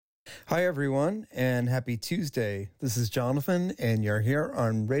Hi, everyone, and happy Tuesday. This is Jonathan, and you're here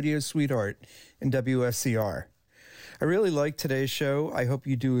on Radio Sweetheart in WSCR. I really like today's show. I hope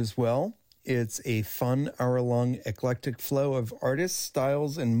you do as well. It's a fun, hour-long, eclectic flow of artists,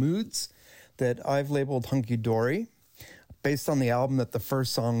 styles, and moods that I've labeled Hunky Dory, based on the album that the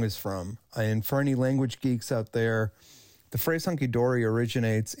first song is from. And for any language geeks out there, the phrase Hunky Dory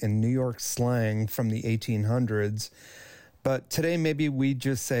originates in New York slang from the 1800s. But today, maybe we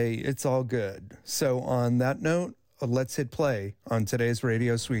just say it's all good. So on that note, let's hit play on today's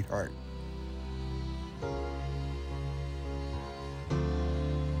Radio Sweetheart.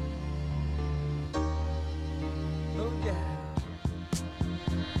 Oh, yeah.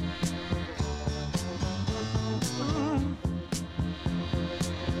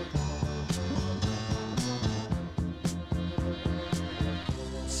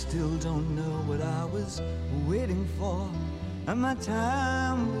 Still don't know what I was waiting for. And my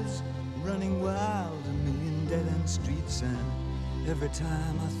time was running wild, a million dead-end streets. And every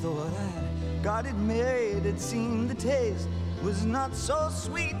time I thought I'd got it made, it seemed the taste was not so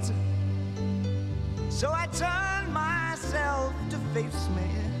sweet. So I turned myself to face me,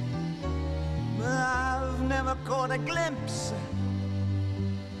 but I've never caught a glimpse of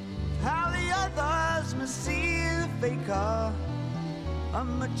how the others must see the faker.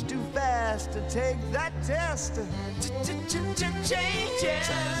 I'm much too fast to take that test. Changes.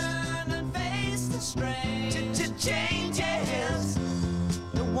 Turn and face the strain. Changes.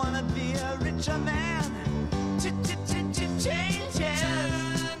 Don't wanna be a richer man. Changes.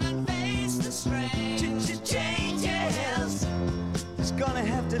 Turn and face the strain. Changes. There's gonna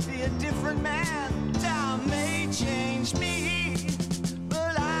have to be a different man. Time may change me,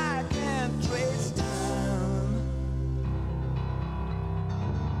 but I can't trace time.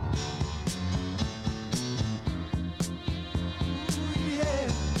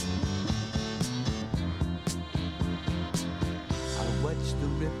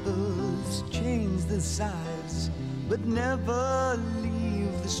 Ripples change the size, but never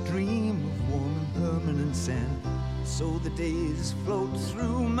leave the stream of warm and permanent sand. So the days float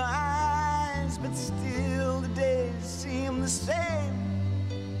through my eyes, but still the days seem the same.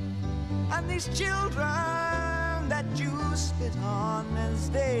 And these children that you spit on as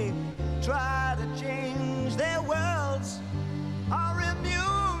they try to change their worlds are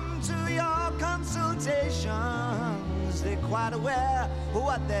immune to your consultations. They're quite aware of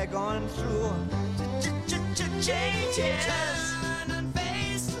what they're going through. Changes. Turn and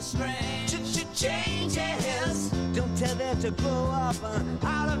face the strain. Changes. Don't tell them to grow up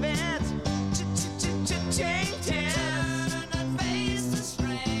out of it. Changes. Turn and face the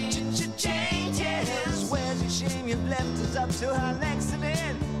strain. Changes. Where's your shame? You've left us up to our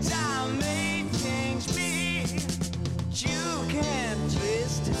accident. Time may change me. You can't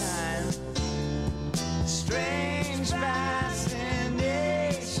trace time. Strange fascination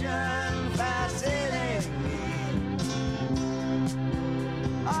fascinating me.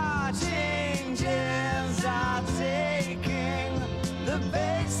 Our changes are taking the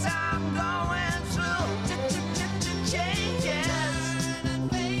pace I'm going through. Changes. Turn and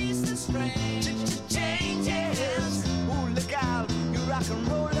face the strain. Changes. Ooh, look out, you rock and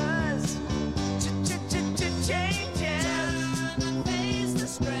rollers. Changes. Turn and face the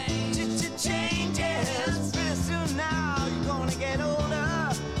strain. Changes. Pretty soon now you're gonna get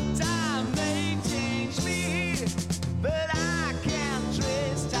older. Time may change me, but I can't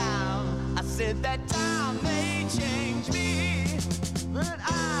trace time. I said that time may change me, but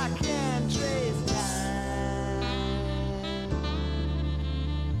I can't trace time.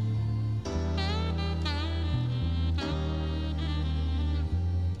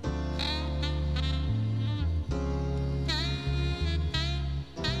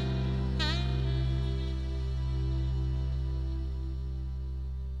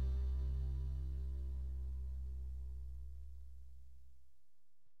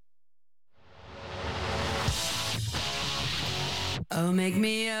 Oh, make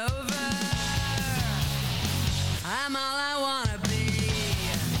me over. I'm all I wanna be.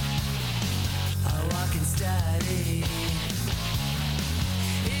 A walking study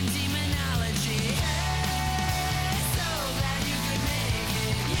in demonology. Hey, so glad you could make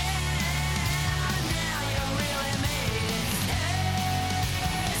it. Yeah, now you really made it.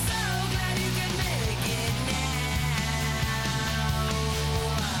 Hey, so glad you could make it now.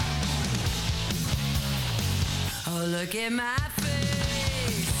 Oh, look at my face.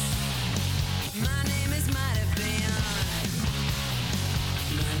 My name is might have been.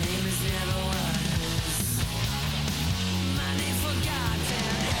 My name is never was. My name forgotten.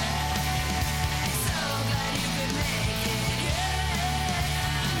 Hey, so glad you could make it.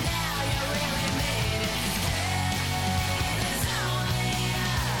 Yeah, now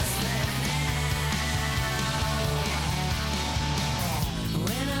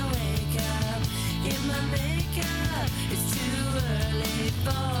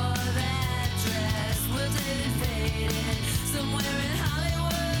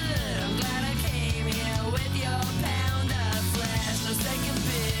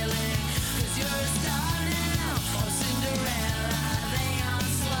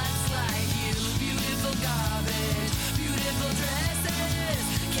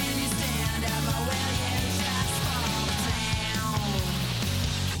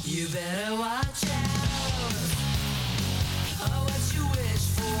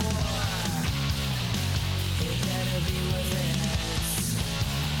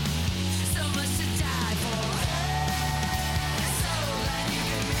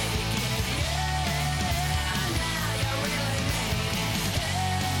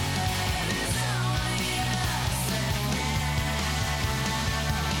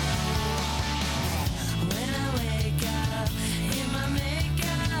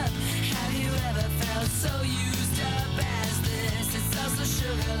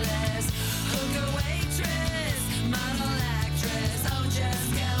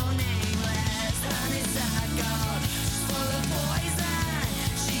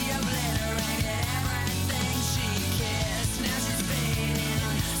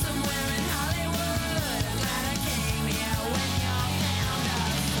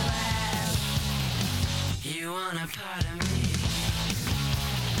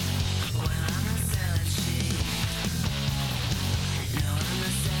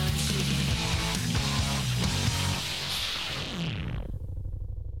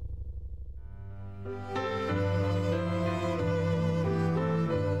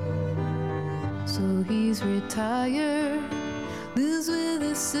He's retired, lives with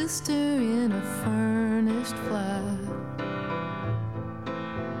his sister in a furnished flat.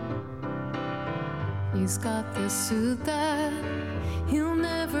 He's got this suit that he'll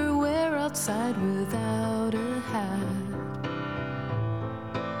never wear outside without a hat.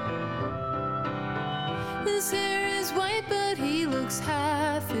 His hair is white, but he looks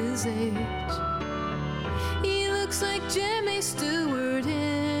half his age. He looks like Jimmy Stewart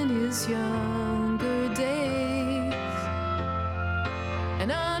in his younger days.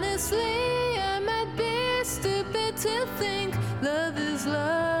 And honestly, I might be stupid to think love is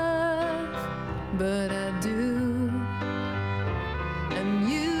love, but I do. And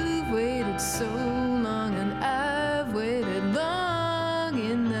you've waited so long, and I've waited long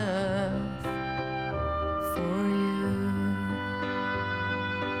enough for you.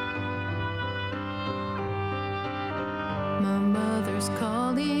 My mother's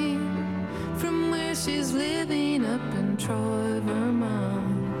calling from where she's living up in Troy,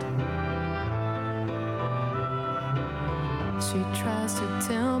 Vermont. She tries to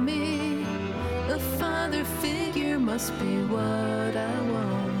tell me a father figure must be what I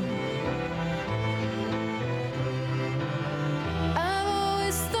want. I've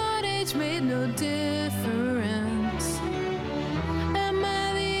always thought age made no difference. Am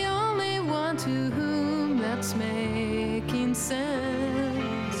I the only one to whom that's making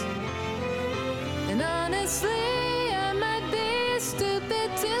sense? And honestly, I might be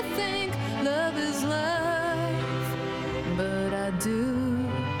stupid to think love is love, but I do.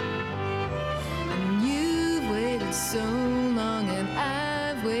 And you've waited so long, and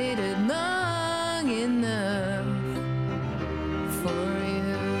I've waited long enough for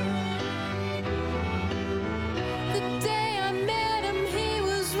you. The day I met him, he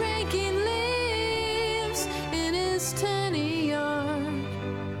was raking leaves in his tiny yard.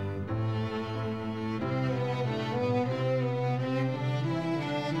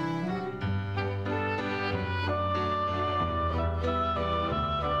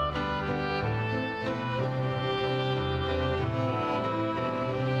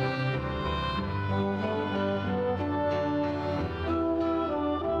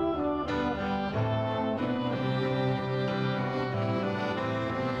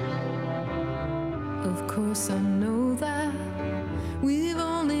 Of course I know that we've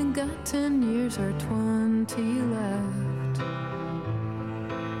only got 10 years or 20 left.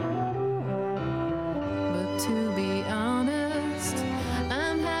 But to be honest,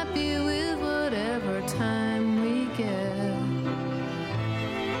 I'm happy with whatever time we get.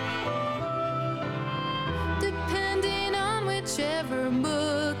 Depending on whichever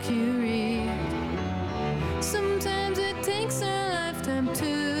book you read. Sometimes it takes a lifetime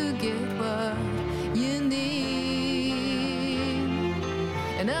to get what you need.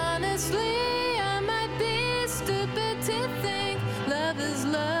 And honestly, I might be stupid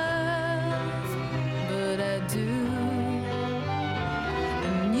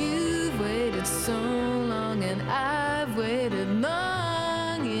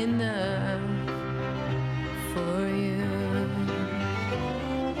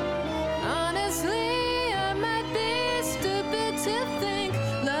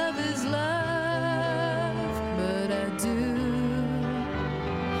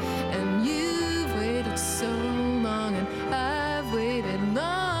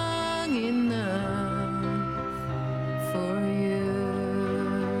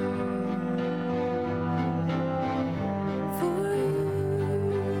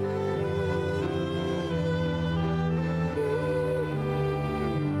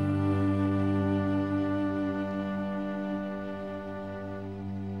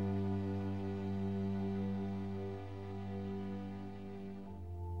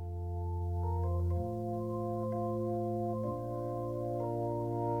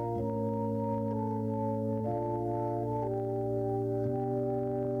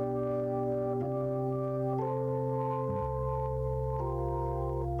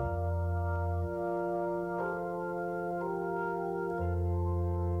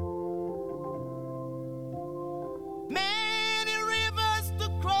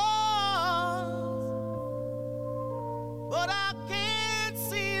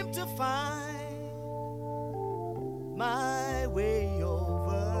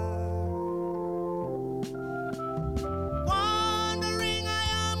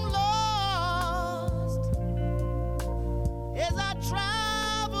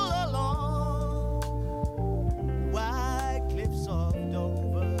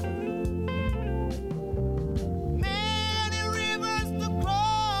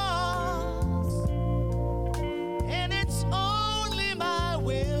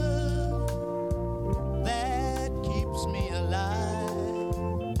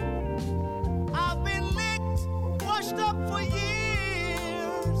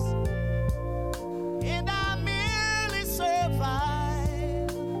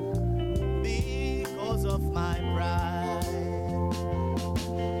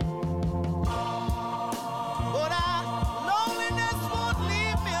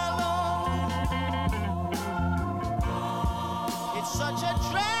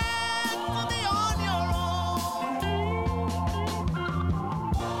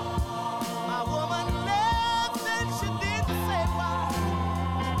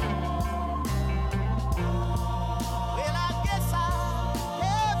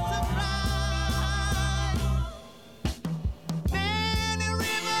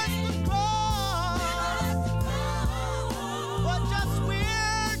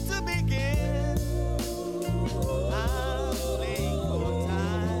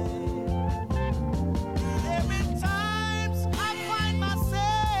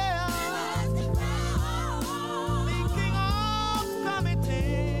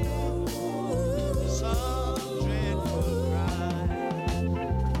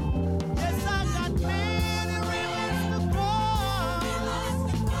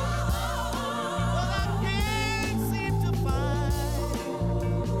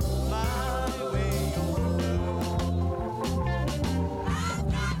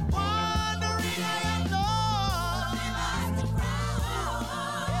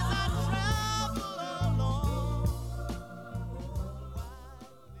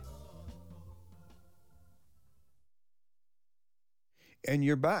and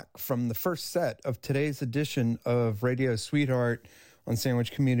you're back from the first set of today's edition of Radio Sweetheart on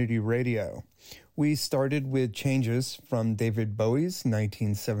Sandwich Community Radio. We started with Changes from David Bowie's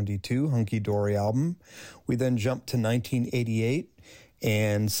 1972 Hunky Dory album. We then jumped to 1988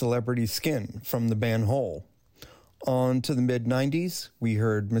 and Celebrity Skin from the band Hole. On to the mid-90s, we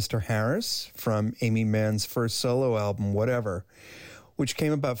heard Mr. Harris from Amy Mann's first solo album, Whatever, which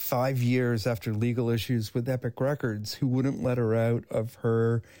came about 5 years after legal issues with Epic Records, who wouldn't let her out of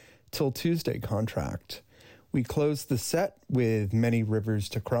her Till Tuesday contract. We closed the set with Many Rivers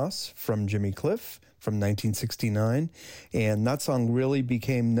to Cross from Jimmy Cliff from 1969, and that song really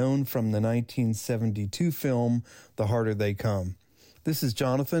became known from the 1972 film The Harder They Come. This is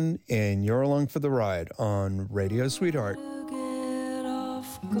Jonathan, and you're along for the ride on Radio Sweetheart. Get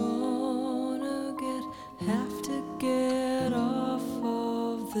off, gonna have to get off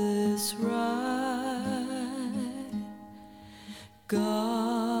of this ride.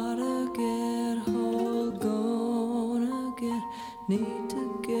 Gotta get hold, need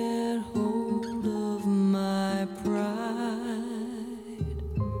to get hold of my pride.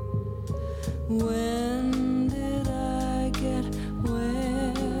 When did I get,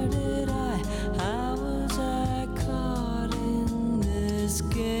 where did I, how was I caught in this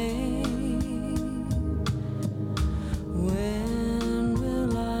game? When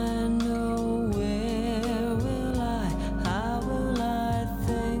will I know, where will I, how will I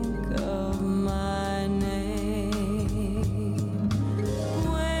think of my name?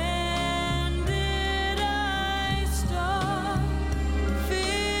 When did I start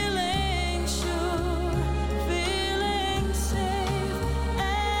feeling sure, feeling safe,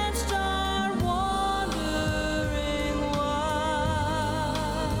 and start wondering why?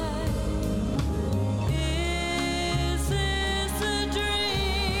 Is this a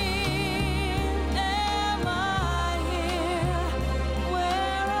dream? Am I here?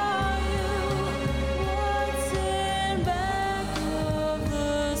 Where are you? What's in back of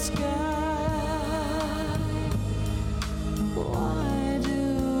the sky? Why do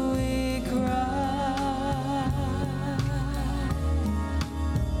we cry?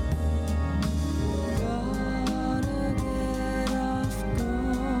 Gotta get off,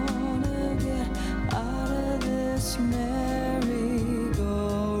 gonna get out of this merry-go-round.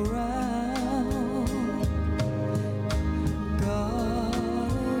 Gotta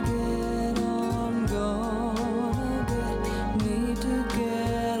get on, need to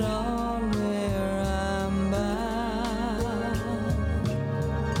get on where I'm bound.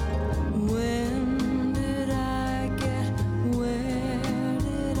 When did I get, where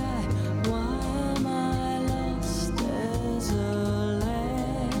did I, why am I lost as a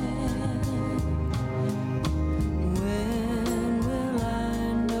lamb? When will I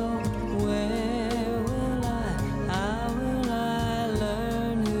know, where will I, how will I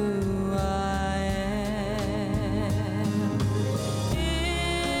learn who I am?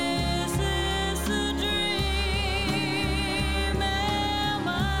 Is this a dream? Am I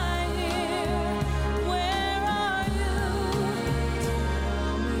here? Where are you?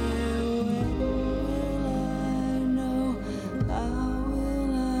 Tell me, when will I know? How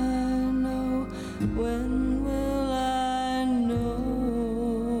will I know? When will I know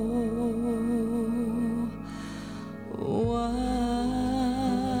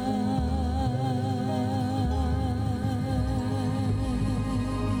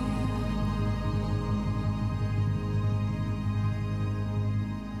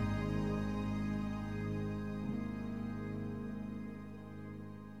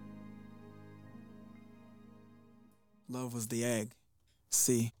Love was the egg,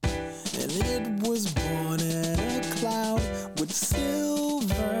 see, and it was born in a cloud with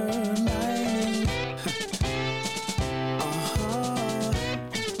silver lining.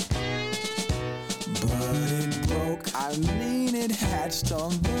 But it broke, I mean it hatched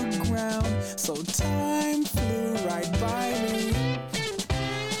on the ground, so time flew right by me,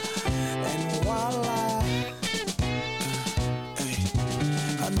 and voila.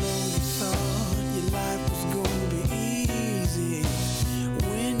 I know you thought your life was gonna be easy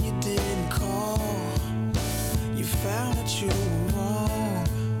when you didn't call. You found that you were wrong.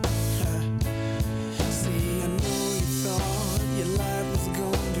 See, I know you thought your life was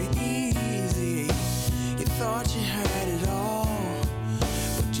gonna be easy. You thought you had it all,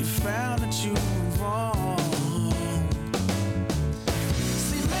 but you found that you were wrong.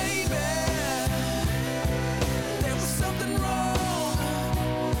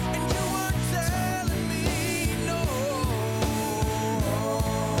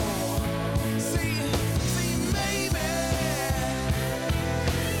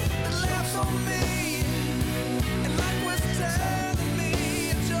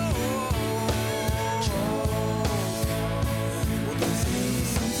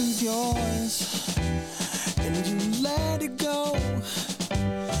 let it go.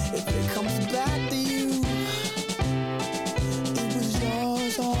 If it comes back to you, it was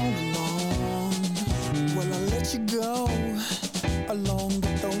yours all along. Well, I let you go along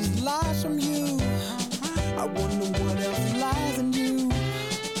with those lies from you. I wonder what else lies in you.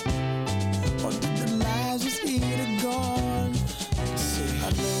 Or did the lies just eat it gone? See,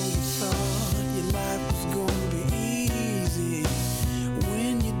 I know you thought your life was gonna be easy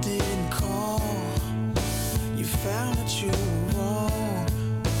when you didn't call. You found that you were wrong.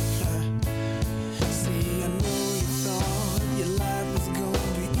 See, I know you thought your life was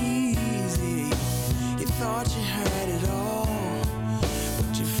gonna be easy. You thought you had it all,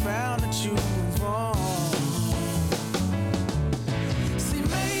 but you found that you were wrong. See,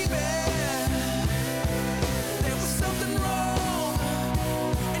 maybe there was something wrong,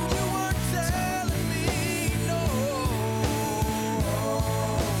 and you weren't telling me no.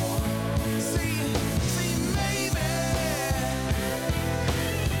 See, maybe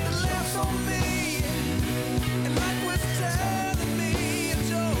the laughs on me, and life was telling me a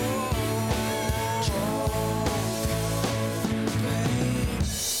joke. Babe.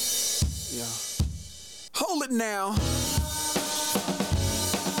 Yeah. Hold it now.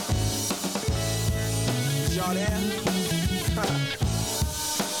 Y'all there?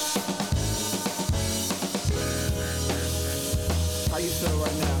 How you feel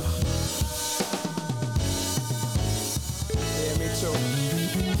right now? Yeah, me too.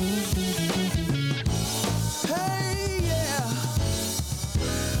 Hey, yeah.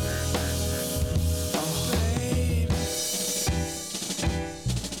 Oh, babe.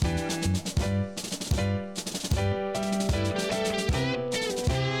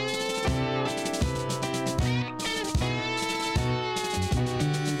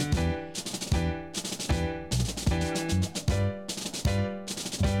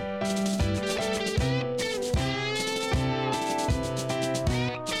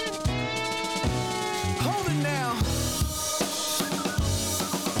 Hold it now.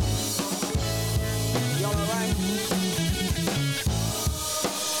 Y'all alright?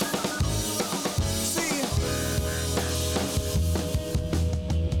 See,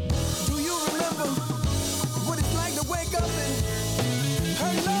 do you remember what it's like to wake up and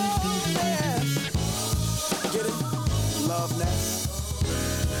her loneliness? Get it? Loveness.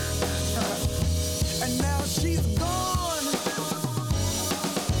 And now she's gone.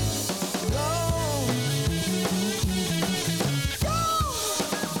 Gone.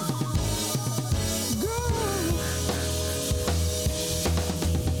 Gone.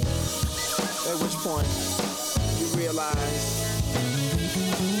 At which point you realize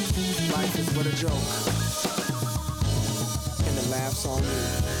life is but a joke, and the laughs on you.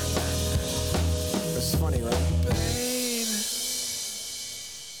 It's funny, right? Baby.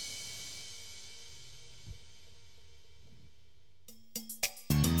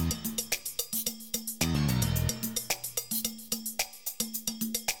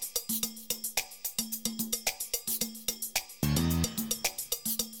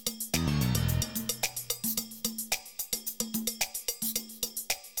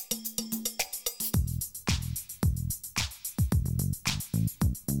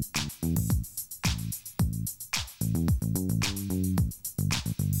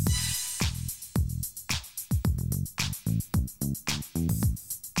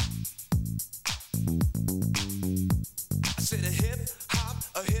 I said a hip hop,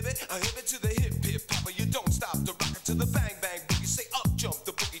 a hibbit to the hip hip hopper. You don't stop the rocket to the bang bang boogie. Say up jump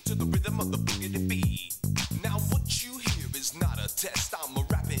the boogie to the rhythm of the boogie to beat. Now what you hear is not a test. I'm a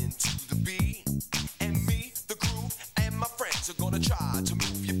rapping to the beat, and me, the groove, and my friends are gonna try to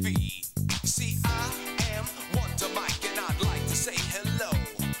move your feet. See, I am Wonder Mike, and I'd like to say hello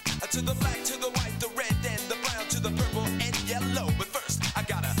to the black, to the white, the red, and the brown, to the purple and yellow. But first, I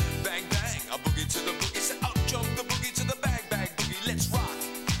gotta bang bang a boogie to the boogie. Say up jump the boogie to the bang bang boogie. Let's rock.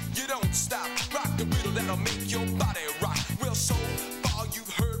 You don't stop. Rock the riddle that'll make your body rock. Well, so far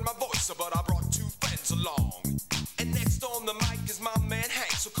you've heard my voice, but I brought two friends along. And next on the mic is my man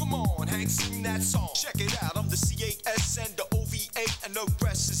Hank. So come on, Hank, sing that song. Check it out. I'm the C-H-S and the O-V-A and the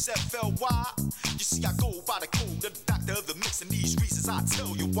rest is F-L-Y. You see, I go by the code, the doctor of the mix, and these reasons I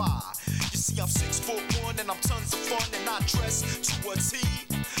tell you why. You see, I'm 6'1" and I'm tons of fun, and I dress to a T.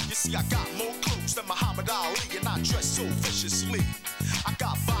 You see, I got more clothes than Muhammad Ali, and I dress so viciously. I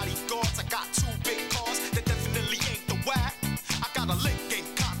got bodyguards, I got two big cars that definitely ain't the whack. I got a Lincoln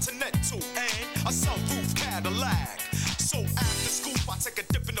Continental and a sunroof Cadillac. So after school, I take a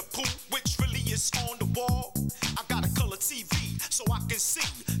dip in the pool, which really is on the wall. I got a color TV, so I can see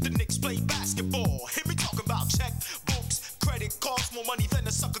the Knicks play basketball. Hear me talking about checkbooks, credit cards, more money than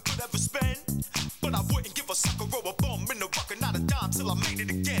a sucker could ever spend. But I wouldn't give a sucker or a bum in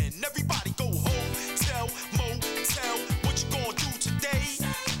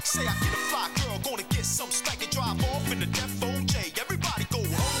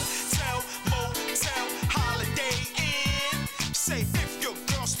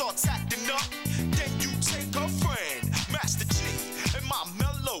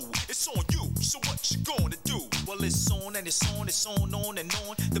it's on and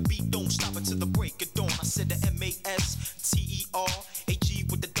on. The beat don't stop until the break of dawn. I said the M-A-S-T-E-R-A-G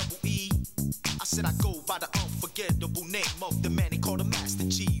with the double E. I said I go by the unforgettable name of the man they call the Master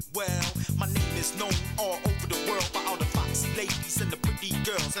G. Well, my name is known all over the world by all the foxy ladies and the pretty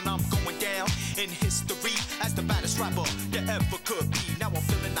girls, and I'm going down in history as the baddest rapper there ever could be. Now I'm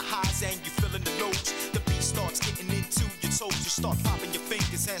feeling the highs and you feeling the lows. The beat starts getting into your toes. You start popping your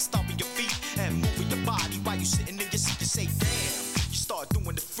fingers and stomping your feet and moving your body while you sitting in your seat. You say damn. You start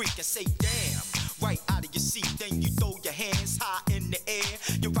doing the freak and say damn. Right out of your seat, then you throw your hands high in the air.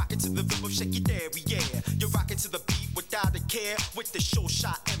 You're rocking to the rhythm, shake your dairy, yeah. You're rocking to the beat without a care. With the show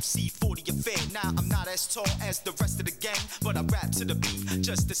shot MC 40 affair. Now I'm not as tall as the rest of the gang, but I rap to the beat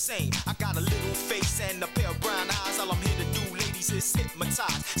just the same. I got a little face and a pair of brown eyes. All I'm here to do, ladies, is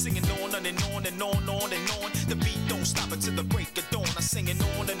hypnotize. Singing on and on and on and on. The beat don't stop until the break of dawn. I'm singing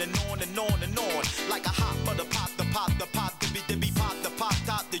on and on and on and on. Like a hot butter pop, the pop, the pop, the beat, pop, the pop,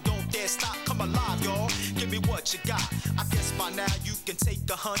 top. They don't dare stop. Come alive, y'all. Give me what you got. I guess by now you can take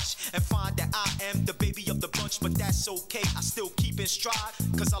a hunch and find that I am the baby of the bunch, but that's okay. I still keep in stride,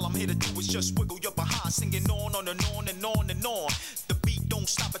 cause all I'm here to do is just wiggle your behind. Singing on and on and on and on. The beat don't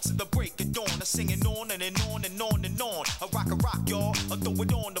stop until the break of dawn. I'm singing on and on and on and on. I rock, y'all. I throw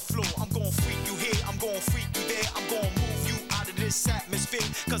it on the floor. I'm gonna freak you here. I'm gonna freak you there. I'm gonna move you out of this atmosphere,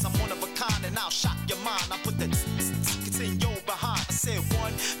 cause I'm one of a kind and I'll shock your mind. I put the tickets in your behind. I said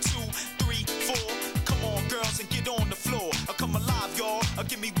 1, 2, 3, 4. Come on, girls, and get on the floor. Come alive, y'all.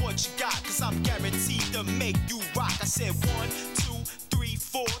 Give me what you got, cause I'm guaranteed to make you rock. I said 1, 2, 3,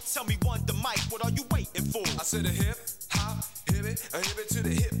 4. Tell me one the mic. What are you waiting for? I said a hip hop, hip it to the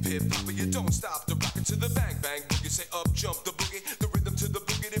hip hop. You don't stop the rockin' to the bang bang boogie. Say up jump the boogie, the rhythm to the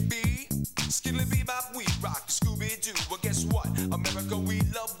boogie to beat. Skilly bebop, we rock Scooby Doo. Well, guess what? America, we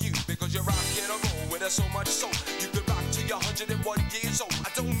love you because you rock and roll with us so much so you could rock till you're 101 years old. I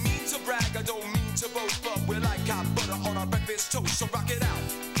don't mean to brag, I don't mean to boast, but we're like hot butter on our breakfast toast. So rock it out,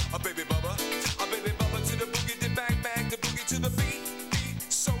 baby bubba to the boogie, the bang bang, the boogie to the beat.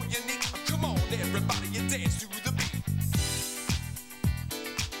 So unique. Come on, everybody, you dance to the beat.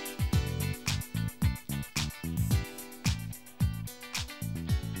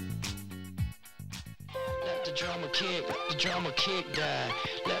 Let the drummer kick, let the drummer kick die.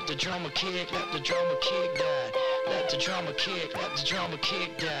 Let the drummer kick, let the drummer kick die. Let the drummer kick, let the drummer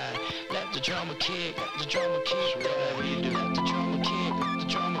kick die. Let the drummer kick, let the drummer kick die. Whatever you do, let the drummer kick, let the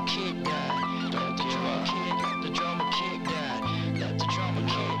drummer kick die. Let the drummer kick, let the drummer kick die. Let the drummer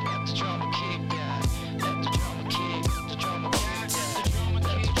kick, let the drummer kick die. Let the drummer kick, let the drummer kick die. Let the drummer kick, let the drummer kick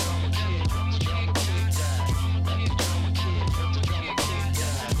die. Let the drummer kick, let the drummer kick die. Let the drummer kick, let the drummer kick die.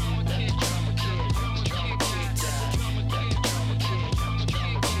 Let the drummer kick, let the drummer kick die. Let the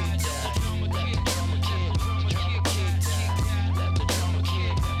drummer kick, let the drummer kick die. Let the drummer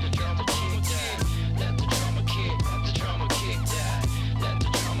kick, let the drummer kick die. Let the drummer kick, let the drummer kick die. Let the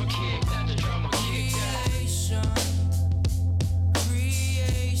drummer kick, let the drummer kick die.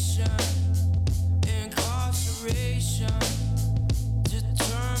 Creation, incarceration,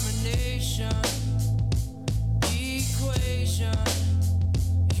 determination, equation,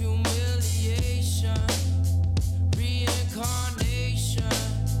 humiliation, reincarnation,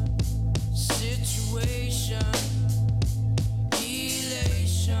 situation,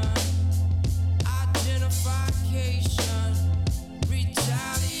 elation, identification,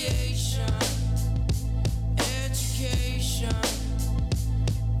 retaliation, education,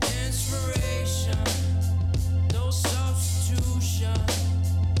 inspiration, no substitution,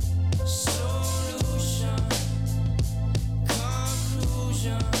 so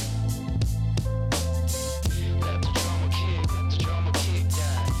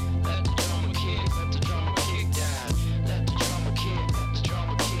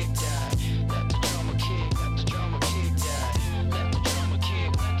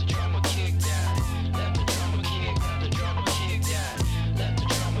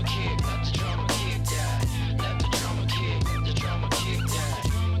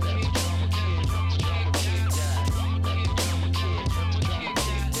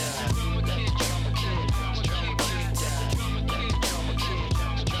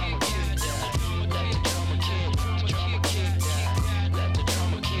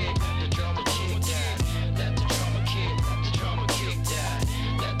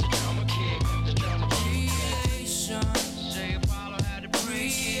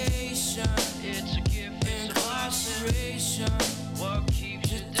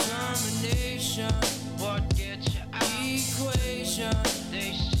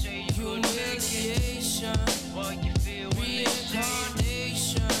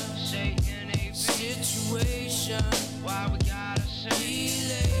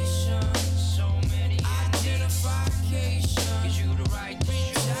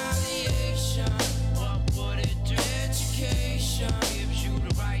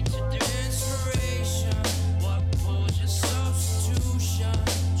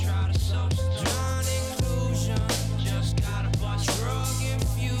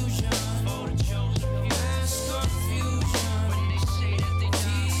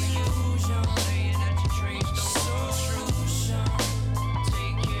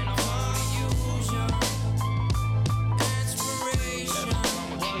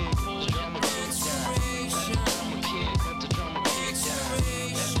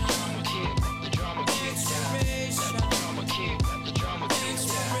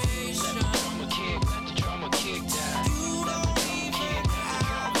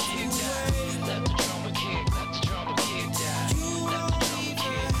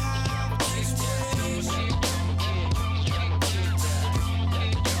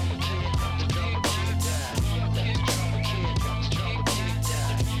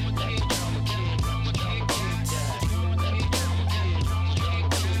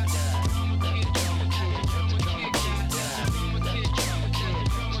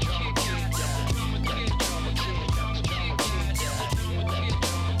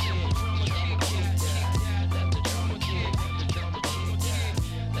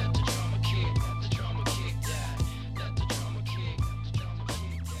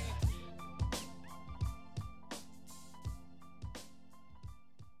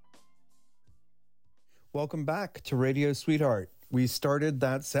Welcome back to Radio Sweetheart. We started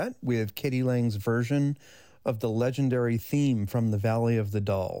that set with Katie Lang's version of the legendary theme from the Valley of the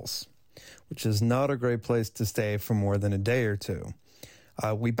Dolls, which is not a great place to stay for more than a day or two.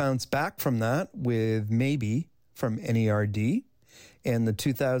 We bounced back from that with Maybe from NERD and the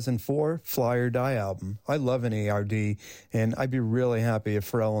 2004 Fly or Die album. I love NERD, and I'd be really happy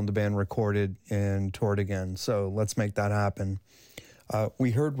if Pharrell and the band recorded and toured again, so let's make that happen.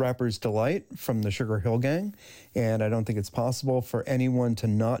 We heard Rapper's Delight from the Sugar Hill Gang, and I don't think it's possible for anyone to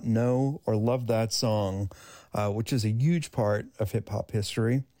not know or love that song, which is a huge part of hip-hop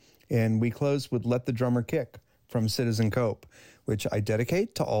history. And we close with Let the Drummer Kick from Citizen Cope, which I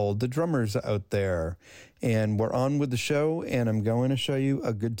dedicate to all the drummers out there. And we're on with the show, and I'm going to show you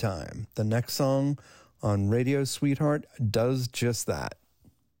a good time. The next song on Radio Sweetheart does just that.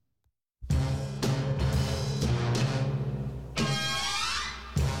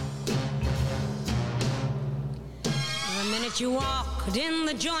 You walked in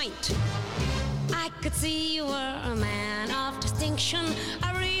the joint, I could see you were a man of distinction,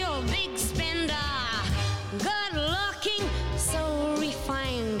 a real big spender, good looking, so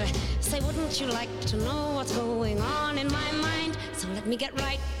refined. Say, wouldn't you like to know what's going on in my mind? So let me get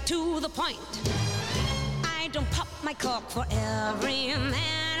right to the point. I don't pop my cork for every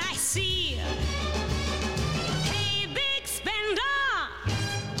man I see. Hey, big spender,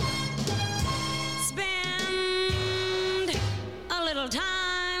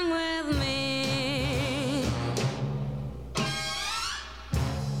 time with me.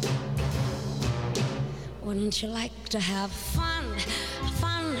 Wouldn't you like to have fun?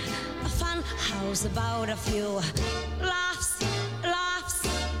 How's about a few laughs?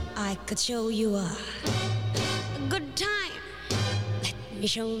 I could show you a good time. Let me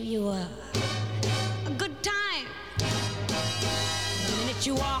show you a good time. The minute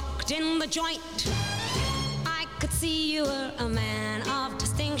you walked in the joint, could see you were a man of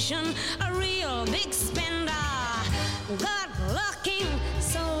distinction, a real big spender, good looking,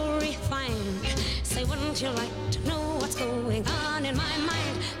 so refined. Say, wouldn't you like to know what's going on in my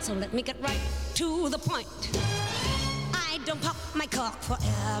mind? So let me get right to the point. I don't pop my cork for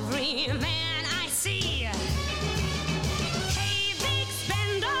every man I see. Hey, big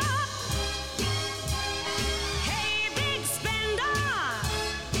spender. Hey, big spender.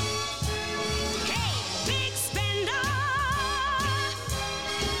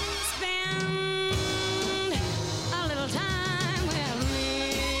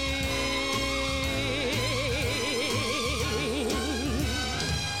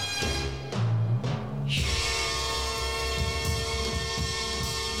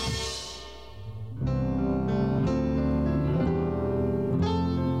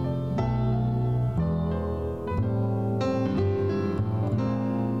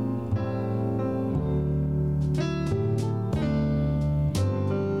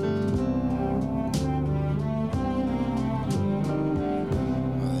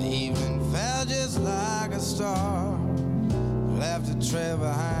 Trail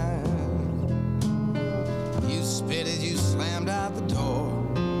behind. You spit as you slammed out the door.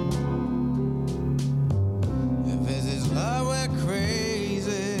 If this is love, we're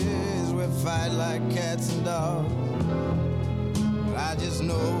crazy. We fight like cats and dogs. But I just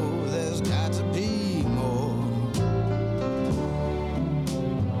know there's got to be more. So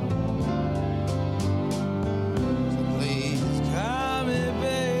please call me,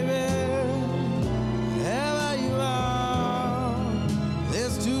 baby. Wherever you are.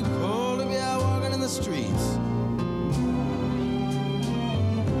 It's too cold to be out walking in the streets.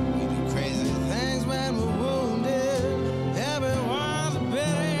 We do crazy things when we're wounded. Everyone's a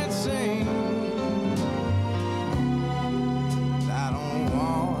bit insane. But I don't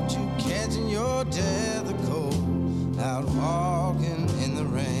want you catching your death of cold out walking in the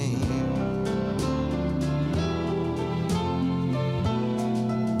rain.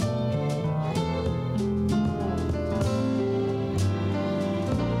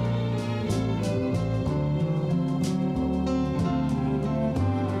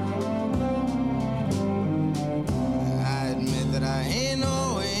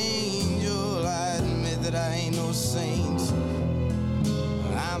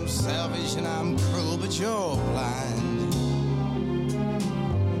 And I'm cruel, but you're blind.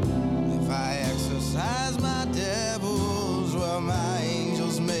 If I exercise my devils, well, my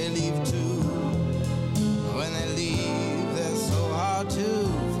angels may leave too. When they leave, they're so hard to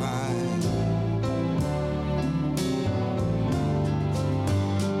find.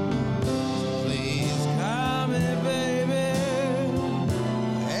 So please call me, baby,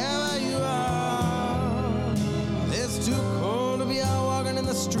 wherever you are. It's too cold to be out walking in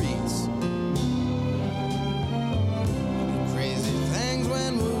the streets.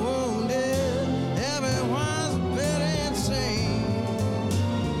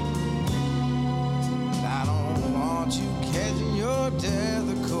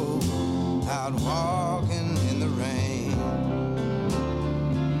 out walking in the rain.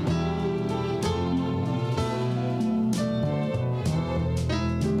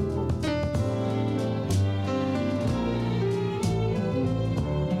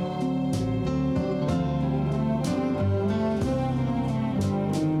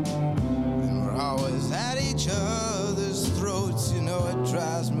 And we're always at each other's throats, you know it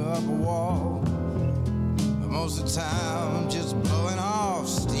drives me up a wall. But most of the time I'm just blowing off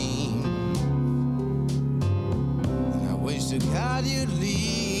steam. And I wish to God you'd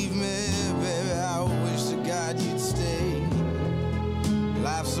leave me, baby. I wish to God you'd stay.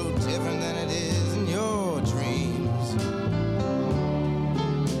 Life's so different than it is in your dreams.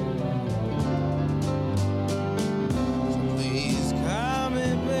 So please call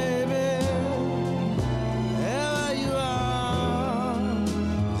me, baby, wherever you are.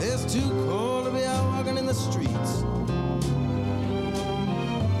 It's too cold to be out walking in the streets.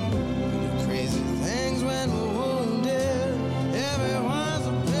 We do crazy things when we're wounded. Everyone's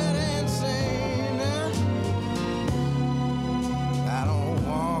a bit insane. I don't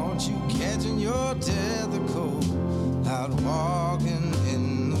want you catching your death of cold out walking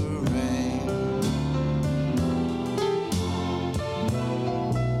in the rain.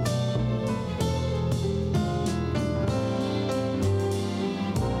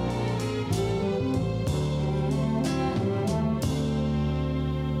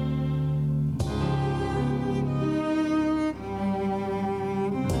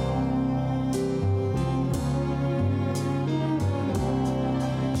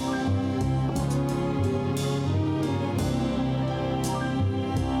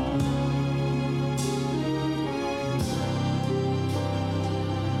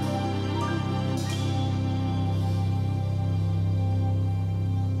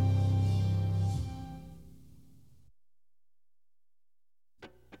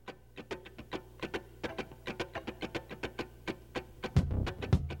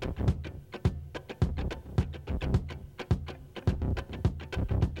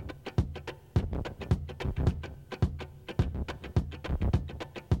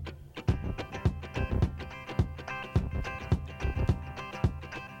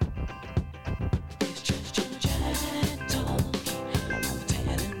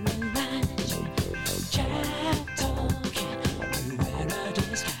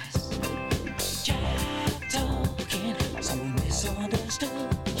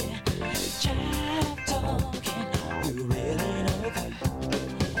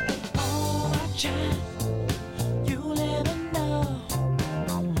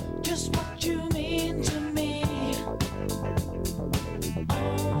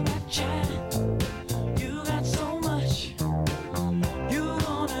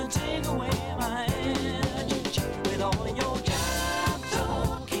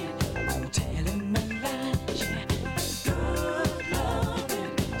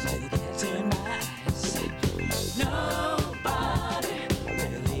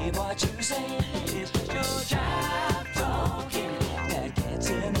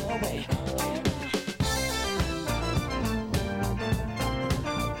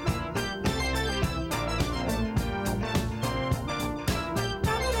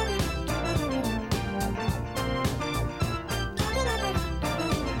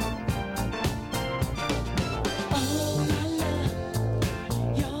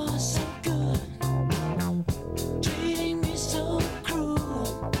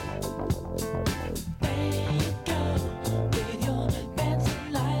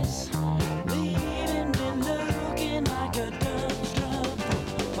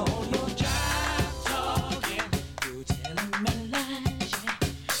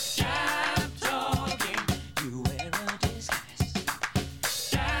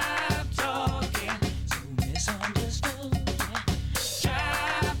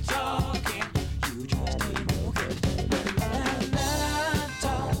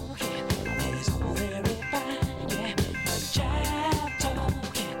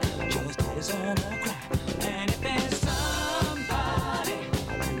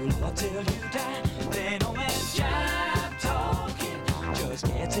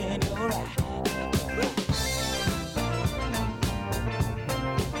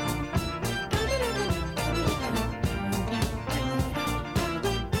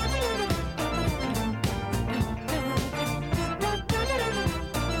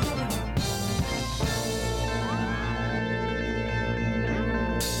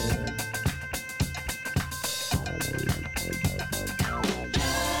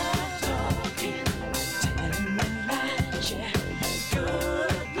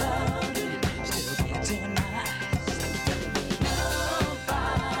 Good loving, still getting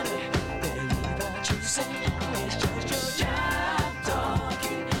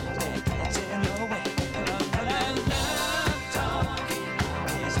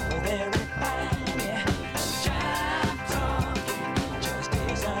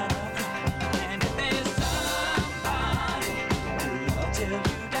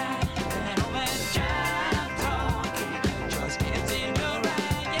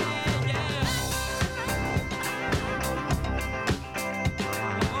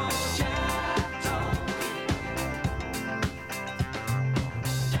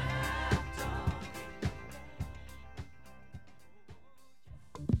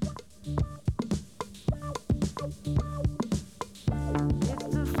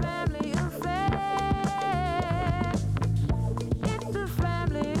It's a family affair. It's a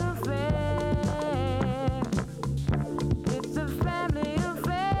family affair. It's a family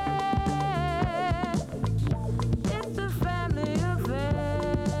affair. It's a family affair.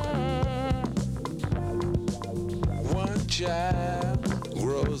 One child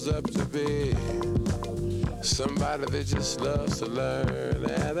grows up to be somebody that just loves to learn,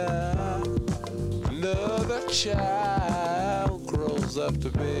 and another child grows up to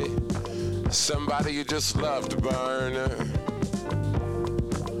be somebody you just love to burn.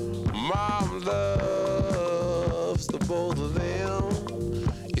 Mom loves the both of them.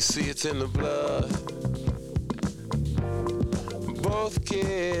 You see, it's in the blood. Both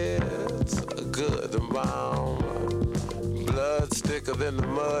kids are good to mom. Blood's thicker than the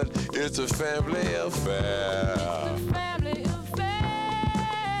mud. It's a family affair. Family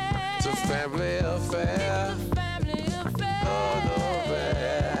affair. It's a family affair. Family affair.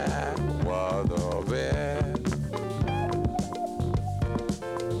 What a bad.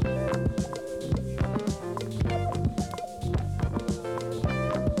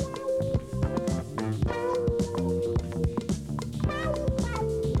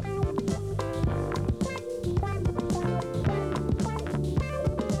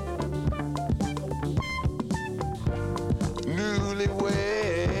 Newlywed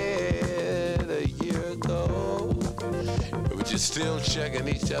a year ago, but you're still checking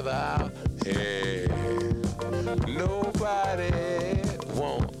each other out. Hey, nobody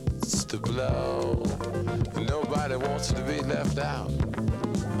wants to blow. Nobody wants to be left out.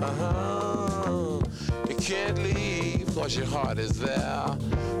 You can't leave cause your heart is there,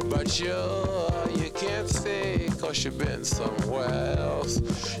 but you can't stay cause you've been somewhere else.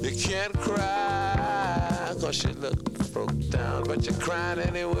 You can't cry cause you look broke down, but you're crying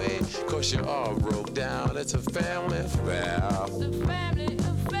anyway cause you're all broke down. It's a family affair. It's a family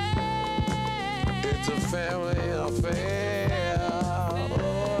affair. It's a family affair.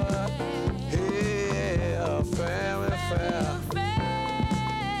 Oh, yeah, a family affair.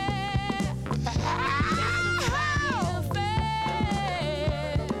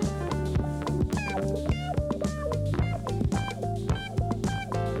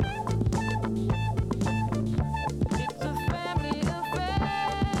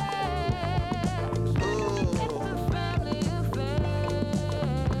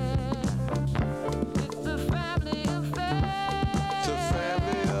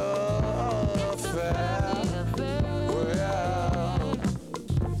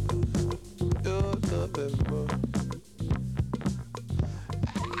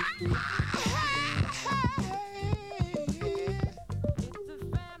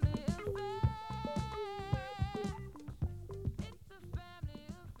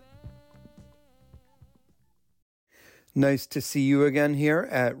 Nice to see you again here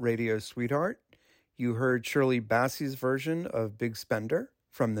at Radio Sweetheart. You heard Shirley Bassey's version of Big Spender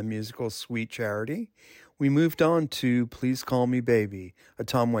from the musical Sweet Charity. We moved on to Please Call Me Baby, a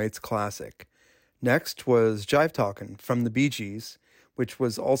Tom Waits classic. Next was Jive Talkin' from the Bee Gees, which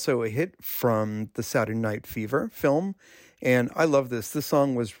was also a hit from the Saturday Night Fever film. And I love this. This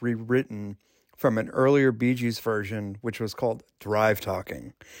song was rewritten from an earlier Bee Gees version, which was called Drive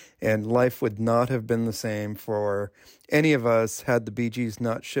Talking. And life would not have been the same for any of us had the Bee Gees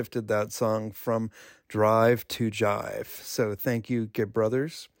not shifted that song from drive to jive. So thank you, Gibb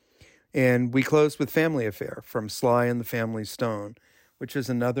Brothers. And we closed with Family Affair from Sly and the Family Stone, which is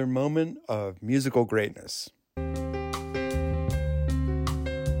another moment of musical greatness.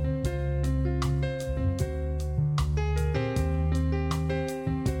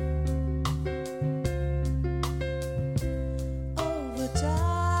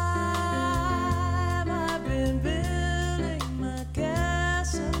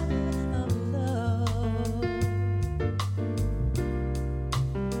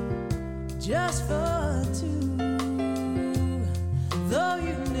 Just for two, though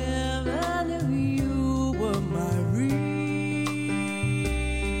you never knew you were my reason.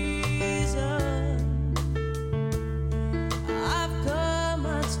 I've come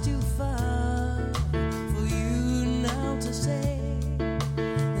much too far for you now to say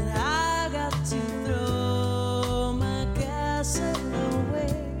that I got to throw my castle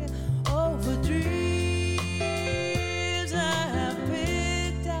away over dreams.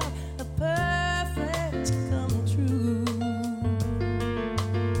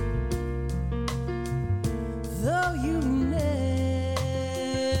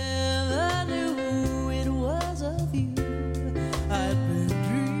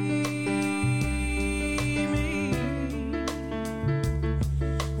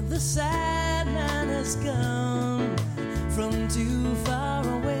 Sad man has gone. from too far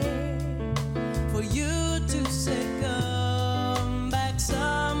away for you to say come back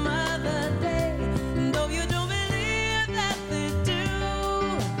some other day. And though you don't believe that they do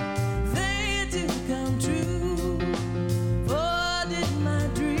come true. For did my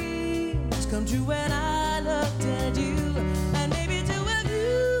dreams come true when I looked at you? And maybe two of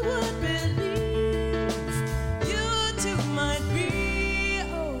you would believe you too might be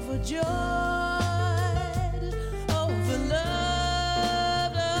overjoyed,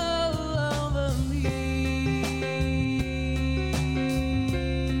 overloved, over me.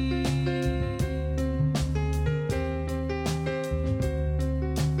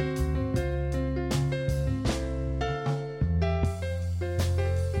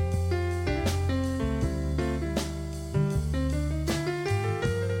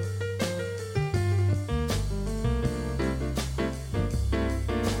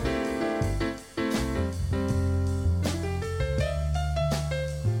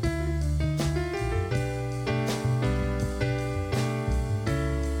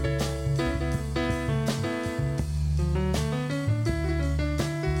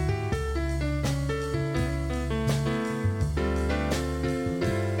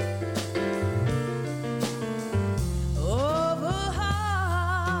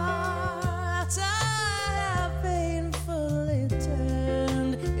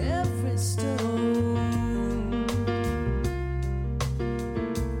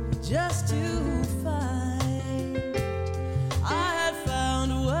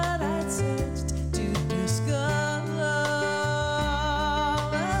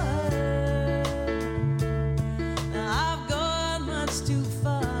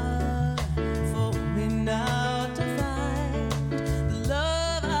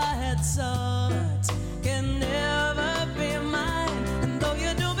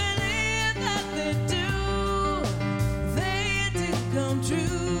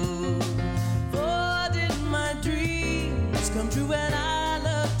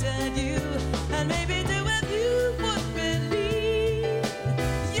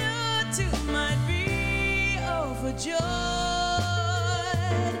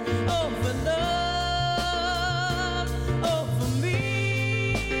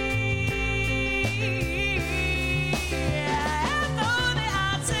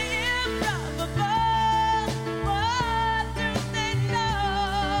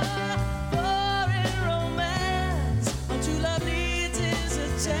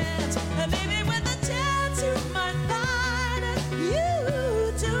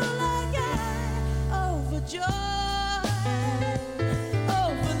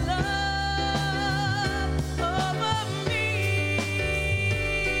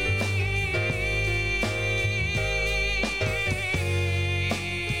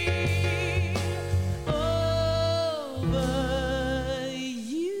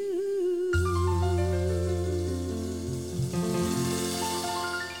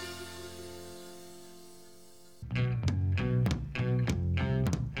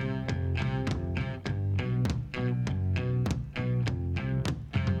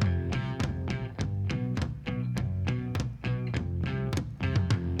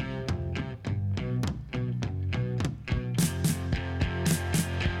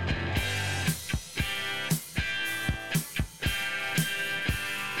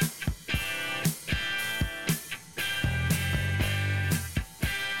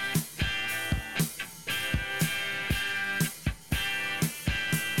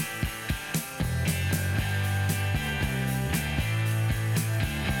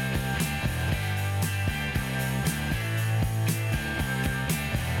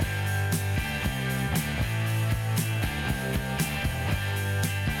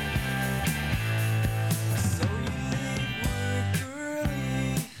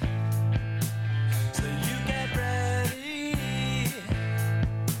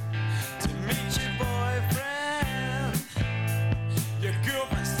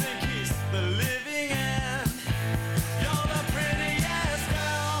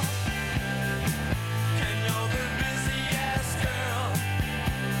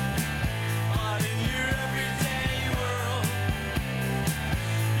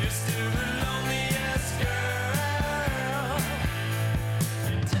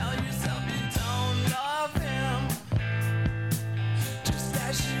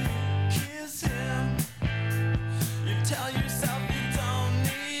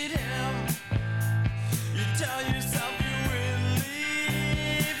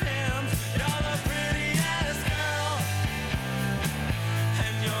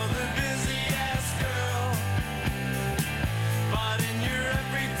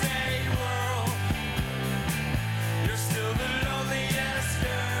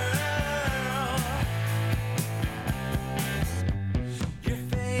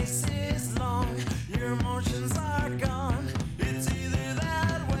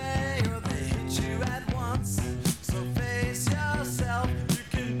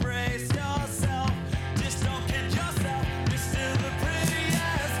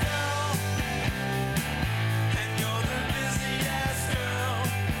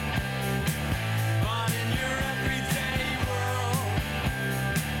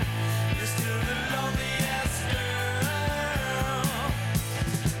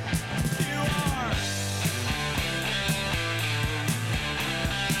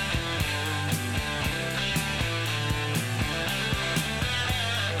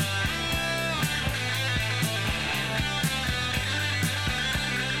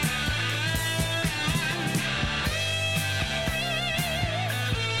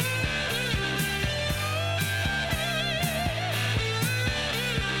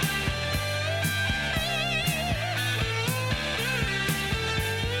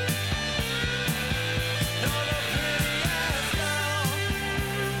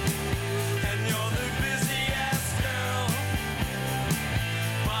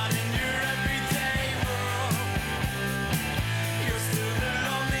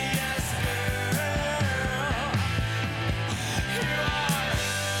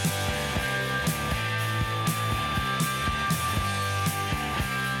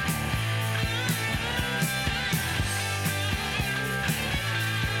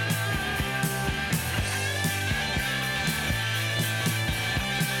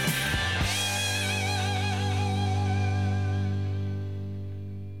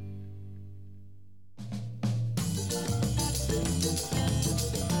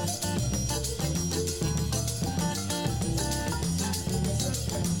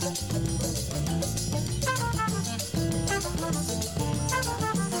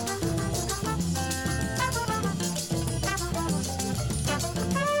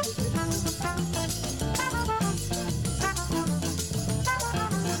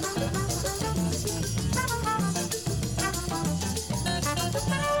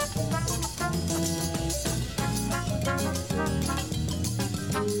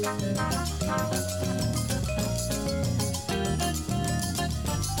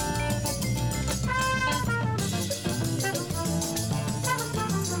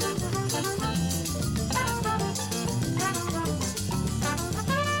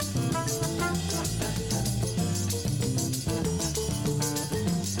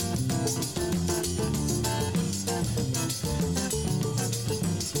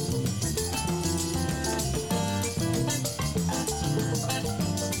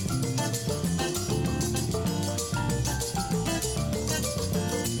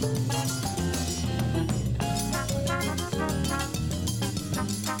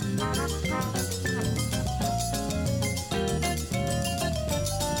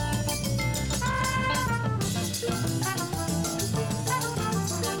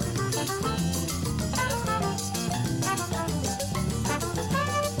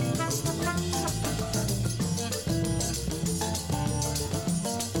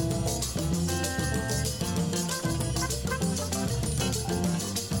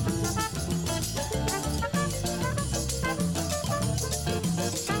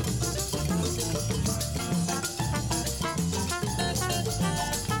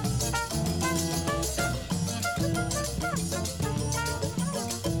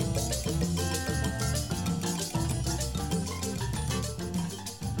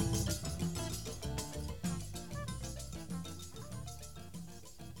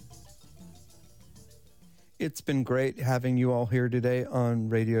 it's been great having you all here today on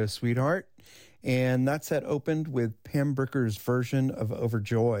Radio Sweetheart. And that set opened with Pam Bricker's version of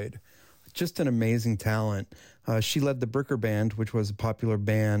Overjoyed. Just an amazing talent. She led the Bricker Band, which was a popular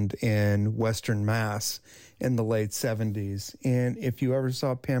band in Western Mass in the late 70s. And if you ever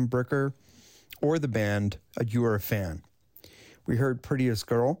saw Pam Bricker or the band, you were a fan. We heard Prettiest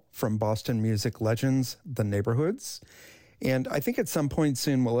Girl from Boston music legends, The Neighborhoods. And I think at some point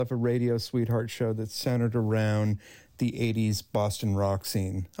soon we'll have a Radio Sweetheart show that's centered around the 80s Boston rock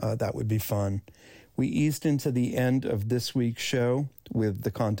scene. That would be fun. We eased into the end of this week's show with The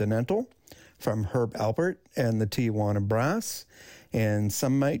Continental from Herb Alpert and the Tijuana Brass. And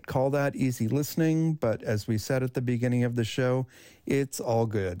some might call that easy listening, but as we said at the beginning of the show, it's all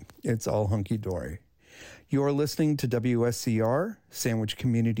good. It's all hunky dory. You're listening to WSCR, Sandwich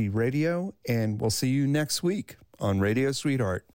Community Radio, and we'll see you next week on Radio Sweetheart.